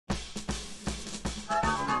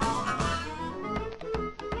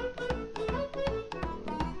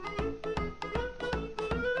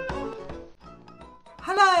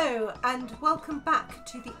Hello and welcome back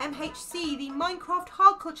to the MHC, the Minecraft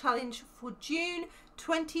Hardcore Challenge for June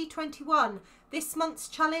 2021. This month's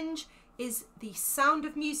challenge is the Sound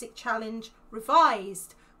of Music Challenge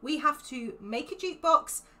revised. We have to make a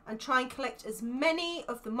jukebox and try and collect as many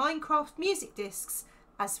of the Minecraft music discs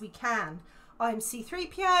as we can. I'm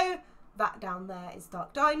C3PO, that down there is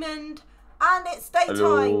Dark Diamond, and it's daytime.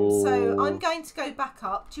 Hello. So I'm going to go back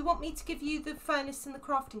up. Do you want me to give you the furnace and the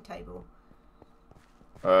crafting table?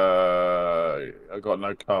 I got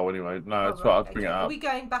no coal anyway. No, it's right. I'll bring it up. Are we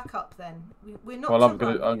going back up then? We're not. Well,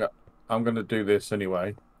 I'm gonna do this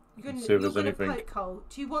anyway. You're see if there's gonna anything. poke coal.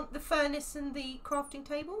 Do you want the furnace and the crafting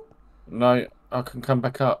table? No, I can come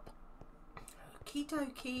back up. Okie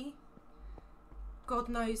dokie. God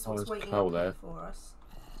knows what's waiting up there for us.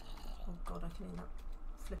 Oh God, I can hear that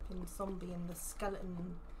flipping zombie and the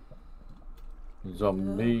skeleton.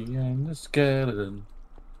 Zombie and the skeleton.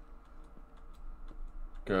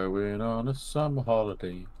 Going on a summer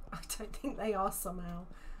holiday. I don't think they are somehow.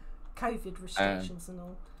 COVID restrictions and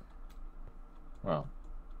all. Well,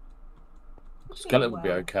 skeleton would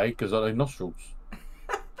be okay because of their nostrils.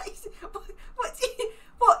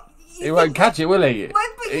 He won't catch it, will he?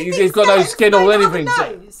 He's got no skin or anything.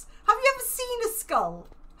 Have you ever seen a skull?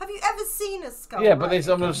 Have you ever seen a skull? Yeah, but this,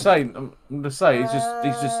 I'm just saying.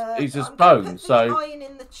 He's just bone. So. Iron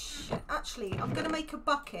in the actually, I'm going to make a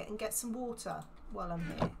bucket and get some water while I'm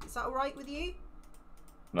here. Is that all right with you?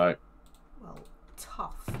 No. Well,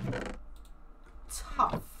 tough.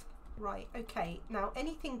 Tough. Right. Okay. Now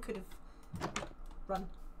anything could have run.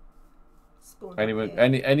 Spawned.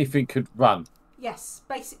 Anything could run. Yes,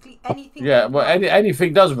 basically anything. Yeah, well,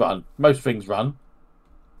 anything does run. Most things run.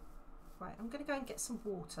 Right, I'm going to go and get some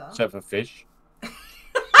water. Except for fish. Or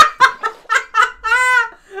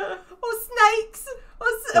snakes. Or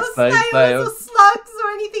snails or slugs or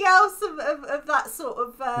anything else of that sort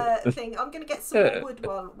of thing. I'm going to get some more wood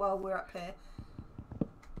while we're up here.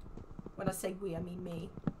 When I say we, I mean me.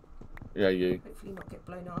 Yeah, you. Hopefully not get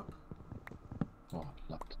blown up. Oh, I'd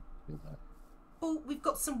love to do that. Oh, we've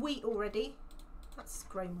got some wheat already. That's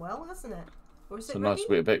grown well, hasn't it? Or is it ready? Nice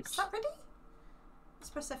Wheat bix. Is that ready? Let's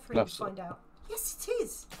press F3 to find out. Yes, it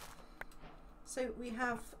is. So we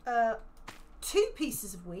have 2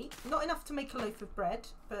 pieces of wheat. Not enough to make a loaf of bread,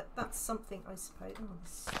 but that's something, I suppose.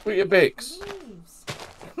 Oh, Wheat bix. Leaves.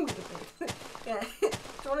 Yeah. Do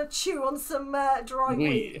you want to chew on some dry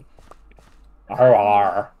wheat?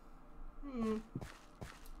 Arr.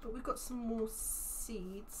 But we've got some more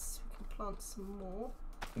seeds. We can plant some more.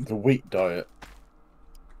 The wheat diet.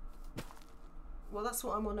 Well, that's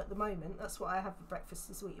what I'm on at the moment. That's what I have for breakfast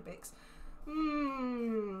is Weetabix.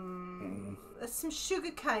 There's some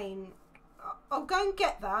sugar cane. I'll go and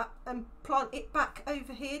get that and plant it back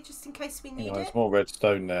over here just in case we need it. There's more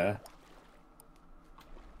redstone there.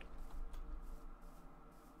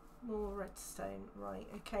 More redstone. Right,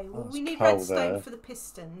 okay. Well, we need redstone for the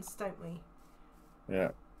pistons, don't we?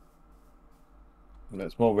 Yeah.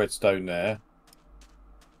 There's more redstone there.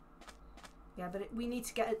 Yeah, but we need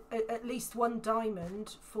to get at least 1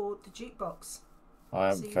 diamond for the jukebox. I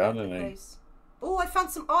haven't found any. Oh, I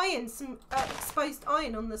found some iron, some exposed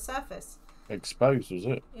iron on the surface. Exposed, was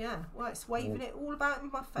it? Yeah, well, it's waving it all about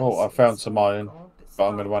in my face. Oh, I found some iron, but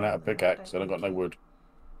I'm going to run out of pickaxe and I've got no wood.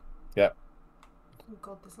 Yep. Oh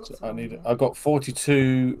God, there's lots of I need. I got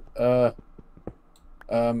 42. Coal.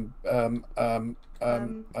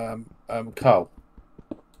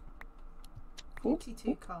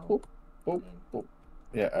 42 coal.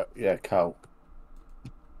 Yeah, coal.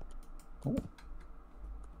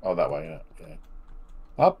 Oh, that way, yeah.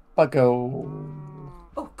 Up I go.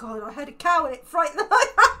 Oh God, I heard a cow and it frightened the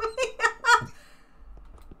life out of me.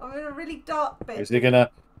 I'm in a really dark bit. Is it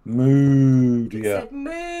gonna move you? It said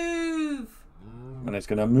move. And it's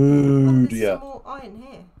gonna move you. There's some more iron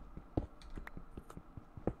here.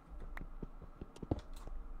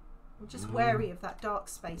 I'm just wary of that dark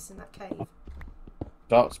space in that cave.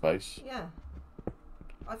 Dark space? Yeah.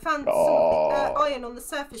 I found some iron on the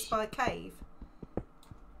surface by a cave.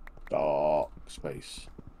 Dark space.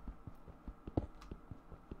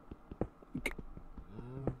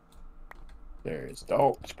 There is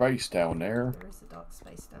dark space down there. There is a dark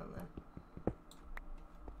space down there.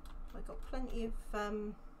 I got plenty of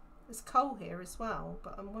there's coal here as well,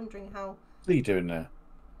 but I'm wondering how. What are you doing there?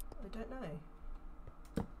 I don't know.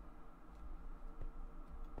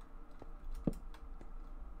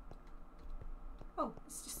 Oh,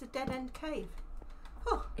 it's just a dead-end cave.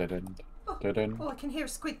 Oh. Dead end. Oh. Dead end. Oh, I can hear a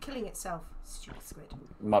squid killing itself. Stupid squid.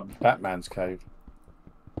 Batman's cave.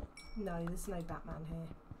 No, there's no Batman here.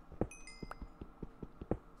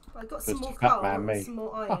 But I got some more coal and some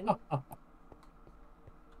more iron.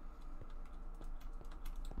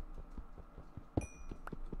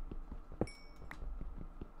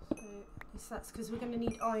 So that's because we're going to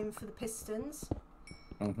need iron for the pistons.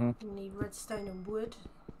 Mm-hmm. We need redstone and wood.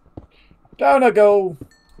 Down I go.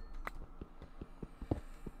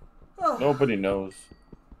 Oh. Nobody knows.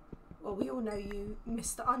 Well, we all know you,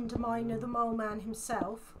 Mr. Underminer, the Mole Man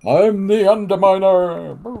himself. I'm the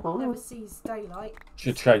Underminer. Never sees daylight.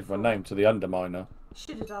 Should change my name to the Underminer.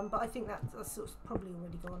 Should have done, but I think that's sort of probably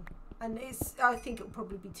already gone. And I think it'll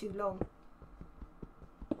probably be too long.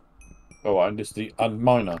 Oh, and it's the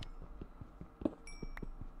Unminer.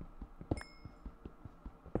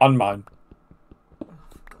 Unmine. Oh,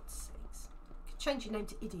 for God's sakes. You could change your name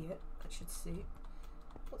to Idiot. That should suit.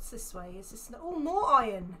 What's this way? Is this... Oh, more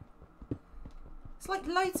iron. It's like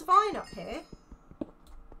loads of iron up here.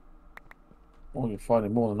 Oh, you're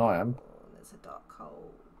finding more than I am. Oh, there's a dark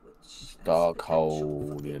hole. Which Dark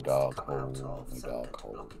hole. The dark hole. The dark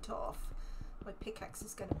hole. Block it off. My pickaxe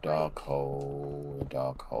is going to break. Dark hole. The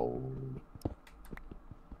dark hole.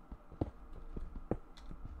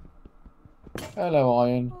 Hello,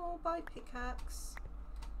 iron. Oh, bye, pickaxe.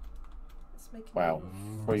 Let's make a Wow,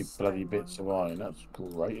 new 3 stone bloody bits of iron. That's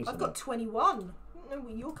great, isn't it? I've got 21. I don't know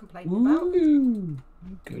what you're complaining about. Ooh,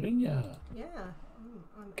 good in ya. Yeah.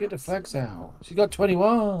 Get the flags out. She got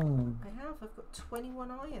 21. I have. I've got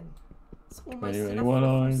 21 iron. It's almost 21 enough for a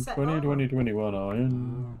iron. full set 20, armor. 20, 21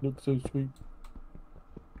 iron. Looks so sweet.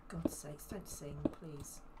 God's sakes, don't sing,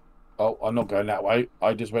 please. Oh, I'm not going that way.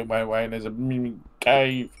 I just went my way and there's a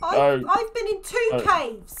cave. No. I've been in 2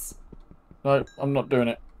 caves. No, I'm not doing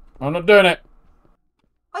it. I'm not doing it.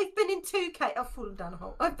 I've been in 2 caves. I've fallen down a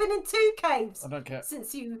hole. I've been in 2 caves. I don't care.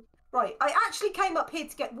 Since you... Right, I actually came up here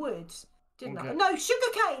to get wood, didn't Okay. I? No, sugar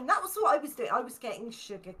cane. That was what I was doing. I was getting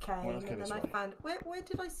sugar cane, Well, okay, and then I found... Where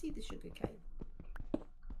did I see the sugar cane?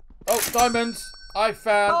 Oh, diamonds. I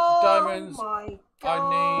found diamonds. Oh my I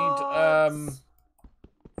God. need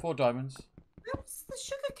 4 diamonds. Where's the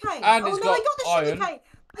sugar cane? And oh it's no, got I got the iron. sugar cane.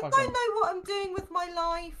 I don't know what I'm doing with my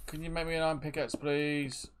life. Can you make me an iron pickaxe,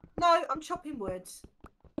 please? No, I'm chopping wood. 6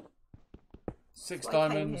 That's what I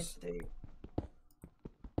came diamonds. here to do.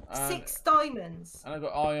 And, 6 diamonds. and I've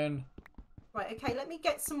got iron. Right, okay, let me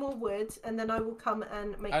get some more wood and then I will come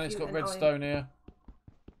and make And it's got an redstone iron. here.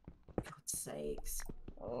 God's sakes.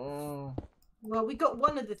 Oh. Well, we got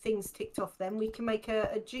one of the things ticked off then. We can make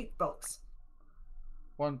a jukebox.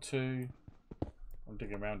 1, 2. I'm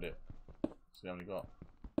digging around it. See how many got.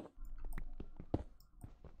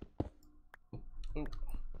 Ooh.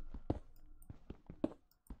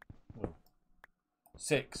 Oh.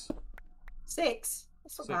 6. 6?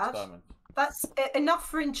 That's not 6 bad. diamonds. That's enough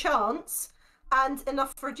for enchants and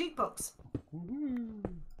enough for a jukebox.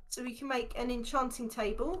 So we can make an enchanting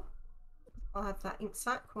table. I'll have that ink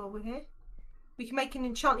sac while we're here. We can make an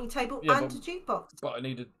enchanting table and a jukebox. But I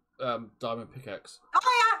need a diamond pickaxe.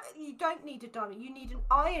 You don't need a diamond. You need an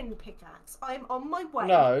iron pickaxe. I am on my way.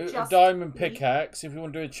 No, a diamond pickaxe. If you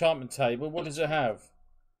want to do an enchantment table, what does it have?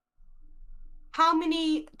 How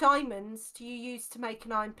many diamonds do you use to make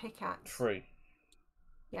an iron pickaxe? 3.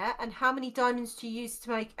 Yeah, and how many diamonds do you use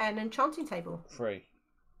to make an enchanting table? 3.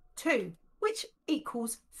 2, which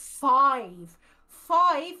equals 5.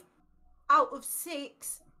 5 out of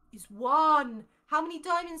 6 is 1. How many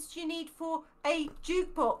diamonds do you need for a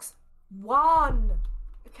jukebox? 1.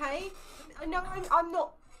 Okay? I know I'm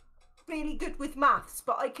not really good with maths,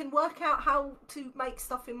 but I can work out how to make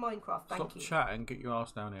stuff in Minecraft. Thank you. Stop chatting, get your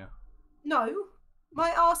ass down here. No,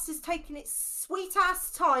 my ass is taking its sweet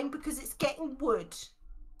ass time because it's getting wood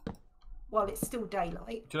while it's still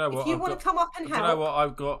daylight. Do you know what? If you want to come up and help. Do you know what?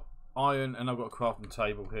 I've got iron and I've got a crafting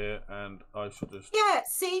table here, and I should just... Yeah,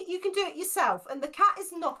 see, you can do it yourself. And the cat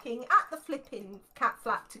is knocking at the flipping cat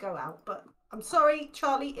flap to go out. But I'm sorry,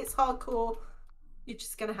 Charlie, it's hardcore. You're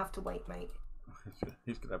just going to have to wait, mate.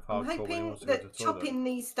 He's going to have hardcore. I'm hoping that chopping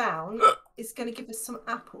these down is going to give us some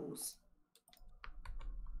apples.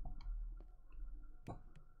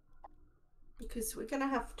 Because we're going to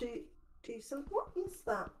have to do some... What is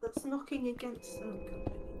that that's knocking against the...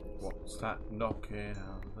 What's that knocking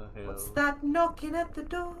out of the hill? What's that knocking at the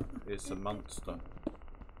door? It's a monster.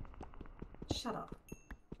 Shut up.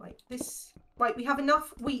 Right, this... Right, we have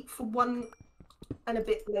enough wheat for 1 and a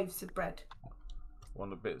bit loaves of bread. 1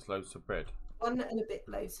 and a bit loaves of bread. 1 and a bit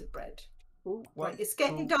loaves of bread. Ooh, right, it's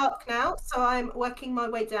getting dark now, so I'm working my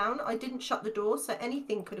way down. I didn't shut the door, so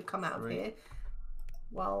anything could have come out of here.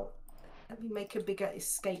 Well, let me make a bigger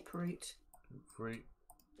escape route. 3.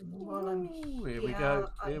 While I'm here we go.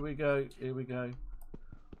 Here we go. Here we go.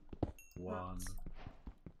 1,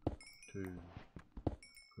 2,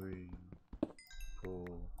 3, 4,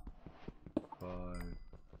 5,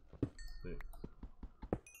 6.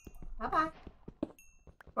 Bye bye.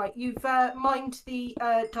 Right, you've mined the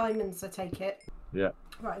diamonds, I take it. Yeah.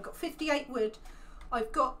 Right, I've got 58 wood.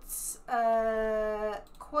 I've got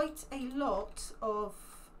quite a lot of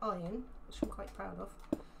iron, which I'm quite proud of.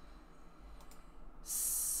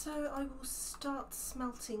 So I will start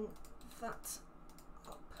smelting that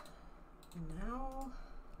up now.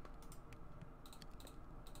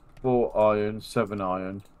 4 iron, 7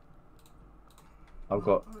 iron. I've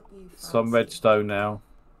got some fancy? redstone now.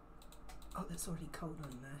 Oh, there's already coal on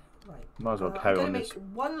there. Right. Might as well carry I'm on going this. to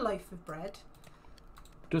make 1 loaf of bread.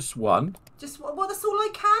 Just one? Just well, that's all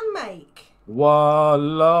I can make.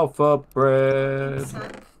 1 loaf of bread.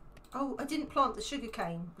 Oh, I didn't plant the sugar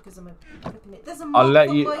cane because I'm flipping it. There's a I'll mob let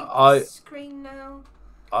on you. my screen now.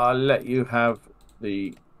 I'll let you have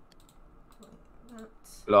the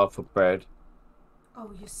loaf of bread.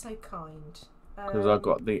 Oh, you're so kind. Because I've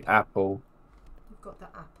got the apple. You've got the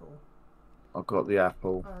apple. I've got the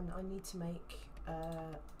apple. And I need to make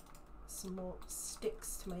some more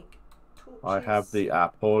sticks to make torches. I have the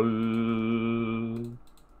apple.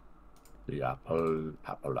 The apple.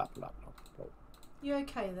 Apple. You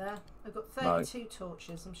okay there? I've got 32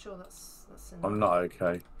 torches. I'm sure that's enough. I'm not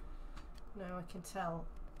okay. No, I can tell.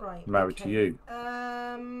 Right. Married to you.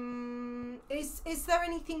 Is there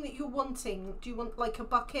anything that you're wanting? Do you want like a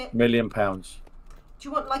bucket? £1 million. Do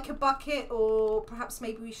you want like a bucket, or perhaps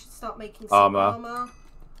maybe we should start making some armor?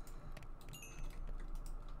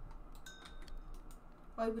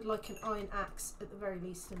 I would like an iron axe at the very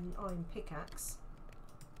least, and an iron pickaxe.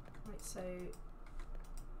 Right, so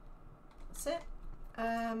that's it.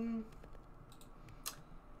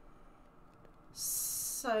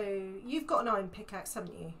 So you've got an iron pickaxe,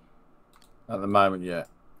 haven't you? At the moment, yeah.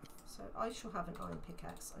 So I shall have an iron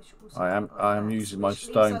pickaxe. I shall also. I am using my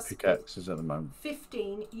stone pickaxes at the moment.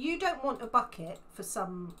 15. You don't want a bucket for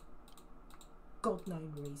some god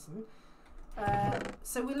known reason.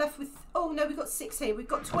 So we're left with. Oh no, we've got 6 here. We've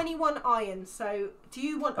got 21 iron. So do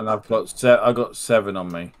you want? I've got 7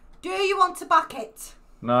 on me. Do you want a bucket?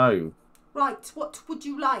 No. Right. What would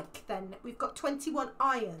you like then? We've got 21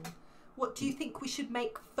 iron. What do you think we should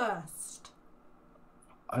make first?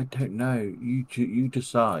 I don't know. You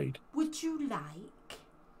decide. Would you like?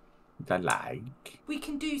 We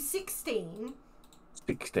can do 16.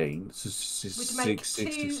 16. We'd make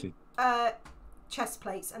 2 chest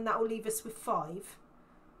plates, and that will leave us with 5.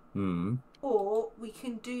 Or we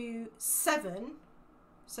can do 7.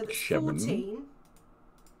 So that's 14.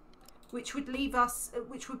 Which would leave us,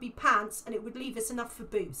 which would be pants, and it would leave us enough for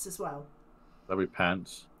boots as well. That'd be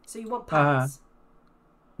pants. So you want pants?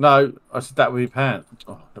 No, I said that would be pants.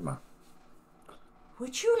 Oh, don't matter.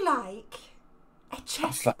 Would you like a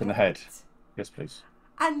chest slap in the head? Yes, please.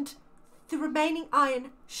 And the remaining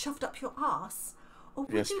iron shoved up your arse? Or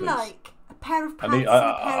would you like a pair of pants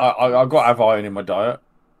I've got to have iron in my diet.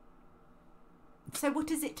 So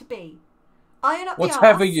what is it to be? Iron up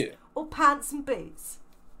Whatever the arse or pants and boots?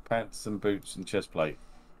 Pants and boots and chest plate.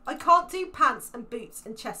 I can't do pants and boots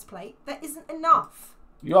and chest plate. There isn't enough.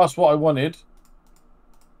 You asked what I wanted.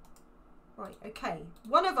 Right, okay.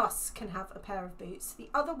 One of us can have a pair of boots. The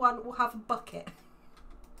other one will have a bucket.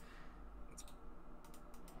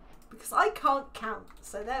 Because I can't count.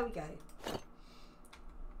 So there we go.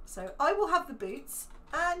 So I will have the boots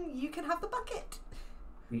and you can have the bucket.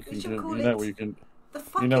 You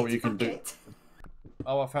know what you can do.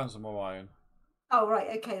 Oh, I found some more iron. Oh,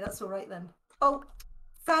 right. Okay, that's all right then. Oh,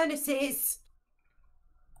 furnaces.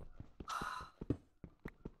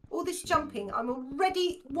 All this jumping. I'm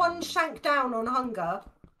already 1 shank down on hunger.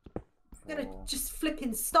 I'm going to just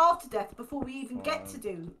flipping starve to death before we even get to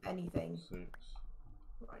do anything. 6.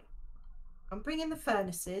 Right. I'm bringing the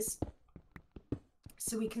furnaces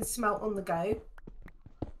so we can smelt on the go.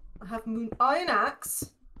 I have iron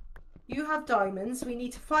axe. You have diamonds. We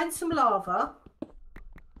need to find some lava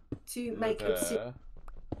to make obsidian.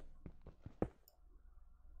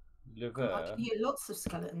 I can hear lots of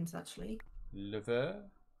skeletons actually. Liver.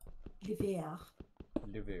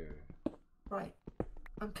 Right.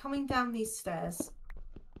 I'm coming down these stairs.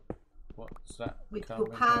 What's that? With your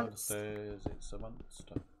pants. It's a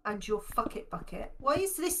monster. And your bucket. Why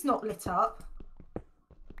is this not lit up?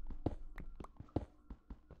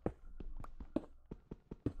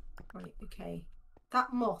 Right, okay.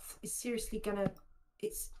 That moth is seriously gonna...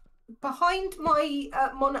 It's behind my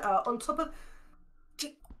monitor on top of...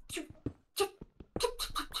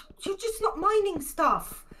 You're just not mining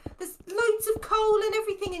stuff. There's loads of coal and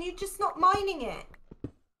everything and you're just not mining it.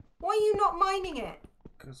 Why are you not mining it?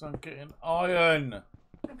 Because I'm getting iron.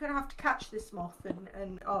 I'm going to have to catch this moth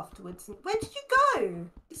and afterwards. Where did you go?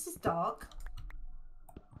 This is dark.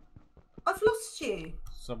 I've lost you.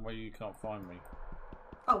 Somewhere you can't find me.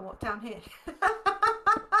 Oh, what, down here? There's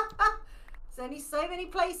only so many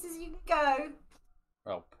places you can go.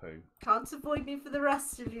 Oh, poo. Can't avoid me for the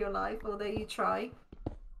rest of your life, although you try.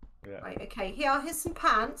 Yeah. Right, okay. Here's some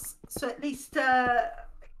pants, so at least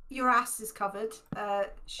your ass is covered,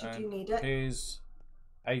 should you need it. Here's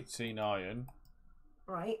 18 iron.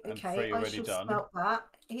 Right, okay. And 3 already I shall done. smelt that.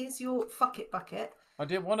 Here's your fuck it bucket. I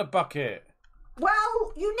didn't want a bucket.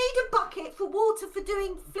 Well, you need a bucket for water for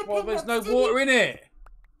doing flipping. Well, there's no water in it.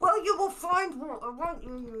 Well, you will find water, won't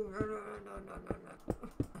you? No.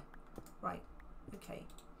 Right, okay.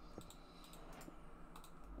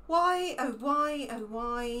 Why? Oh, why? Oh,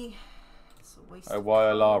 why? It's a waste of why,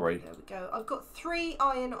 time. Larry? There we go. I've got 3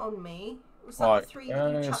 iron on me. Was that right, the 3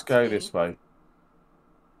 that you let's go this way.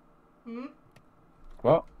 Hmm?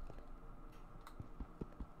 What?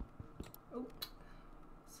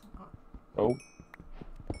 Oh.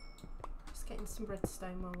 Just getting some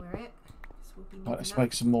redstone while we're at it. We'll be right, let's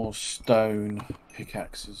make some more stone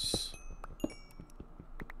pickaxes.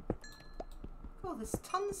 Oh, there's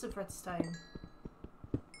tons of redstone.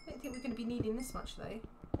 I don't think we're going to be needing this much though.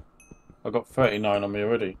 I've got 39 on me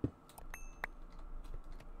already.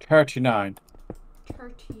 39.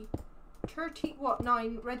 30 what?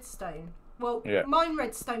 9 redstone? Well, yeah. Mine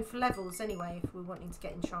redstone for levels anyway, if we're wanting to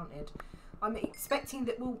get enchanted. I'm expecting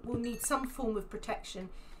that we'll need some form of protection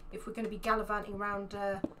if we're going to be gallivanting around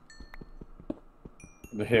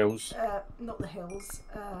the hills. Not the hills.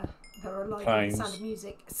 They're alive Plains. with the sound of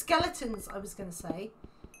music. Skeletons, I was going to say.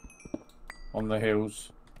 On the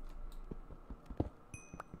hills.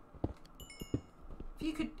 If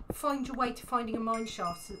you could find your way to finding a mine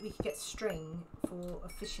shaft so that we could get string for a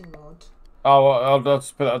fishing rod. Oh, I'll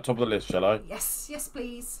just put that on top of the list, shall I? Yes, yes,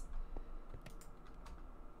 please.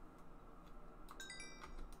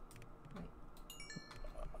 Right.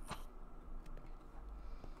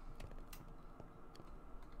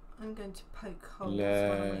 I'm going to poke holes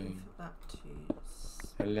while I'm waiting for that to...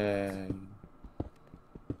 Hello.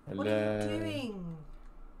 Hello. What are you doing?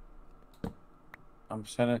 I'm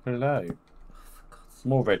saying hello. Oh, for God's sake.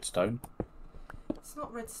 More redstone. It's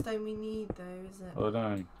not redstone we need though, is it? I don't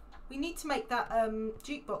know. We need to make that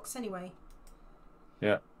jukebox anyway.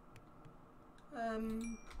 Yeah.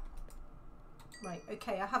 Right,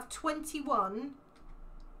 okay, I have 21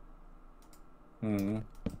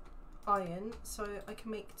 iron, so I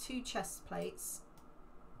can make 2 chest plates.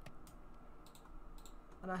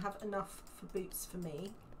 And I have enough for boots for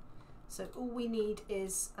me. So all we need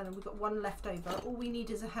is, and we've got 1 left over, all we need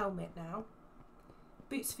is a helmet now.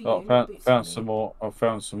 Boots for you, not boots found for some me. more. I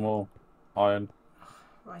found some more iron.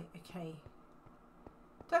 Right, okay.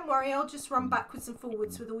 Don't worry, I'll just run backwards and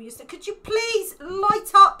forwards with all your stuff. Could you please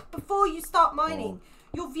light up before you start mining?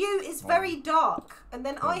 Your view is very dark, and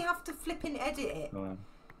then I have to flip and edit it. What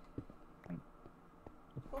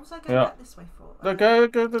was I going back this way for? Yeah.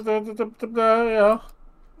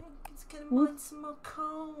 It's going to mine some more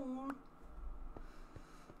coal.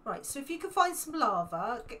 Right, so if you can find some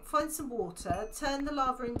lava, find some water, turn the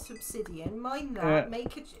lava into obsidian, mine that,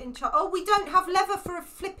 make it enchant. Oh, we don't have leather for a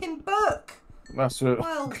flipping book. That's it.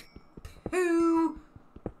 Well, poo.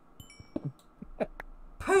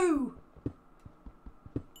 Poo.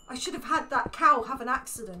 I should have had that cow have an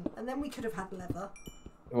accident, and then we could have had leather.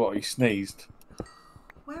 What, he sneezed?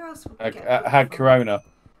 Where else would we get had from? corona.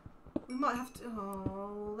 We might have to...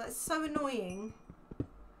 Oh, that's so annoying.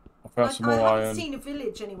 I found some more I haven't iron. seen a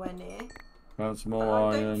village anywhere near. Found some more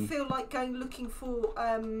iron. I don't feel like going looking for...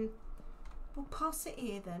 We'll pass it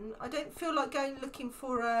here then. I don't feel like going looking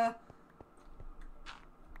for a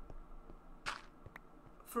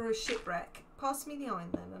shipwreck. Pass me the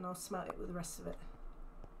iron then, and I'll smelt it with the rest of it.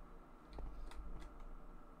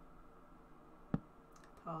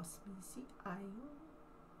 Pass me the iron.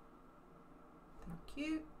 Thank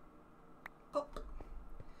you. Pop.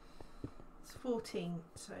 It's 14,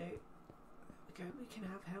 so there we go. We can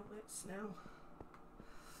have helmets now.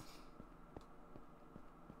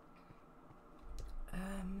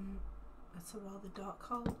 That's a rather dark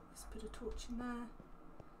hole. Let's put a torch in there.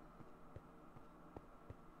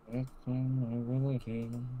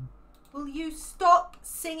 Will you stop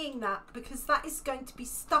singing that? Because that is going to be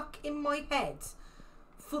stuck in my head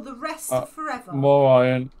for the rest of forever. More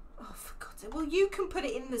iron. Oh, for God's sake. Well, you can put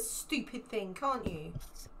it in the stupid thing, can't you?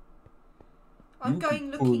 I'm going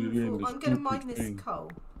looking for... I'm going to mine this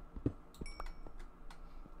coal.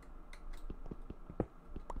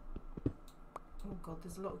 Oh, God,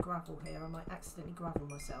 there's a lot of gravel here. I might accidentally gravel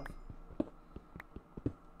myself.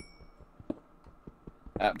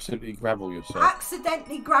 Absolutely gravel yourself.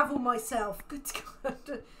 Accidentally gravel myself. Good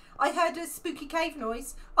God. I heard a spooky cave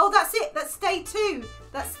noise. Oh, that's it. That's day 2.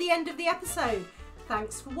 That's the end of the episode.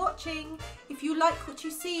 Thanks for watching. If you like what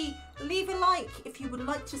you see, leave a like. If you would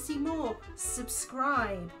like to see more,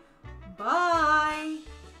 subscribe. Bye.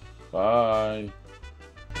 Bye.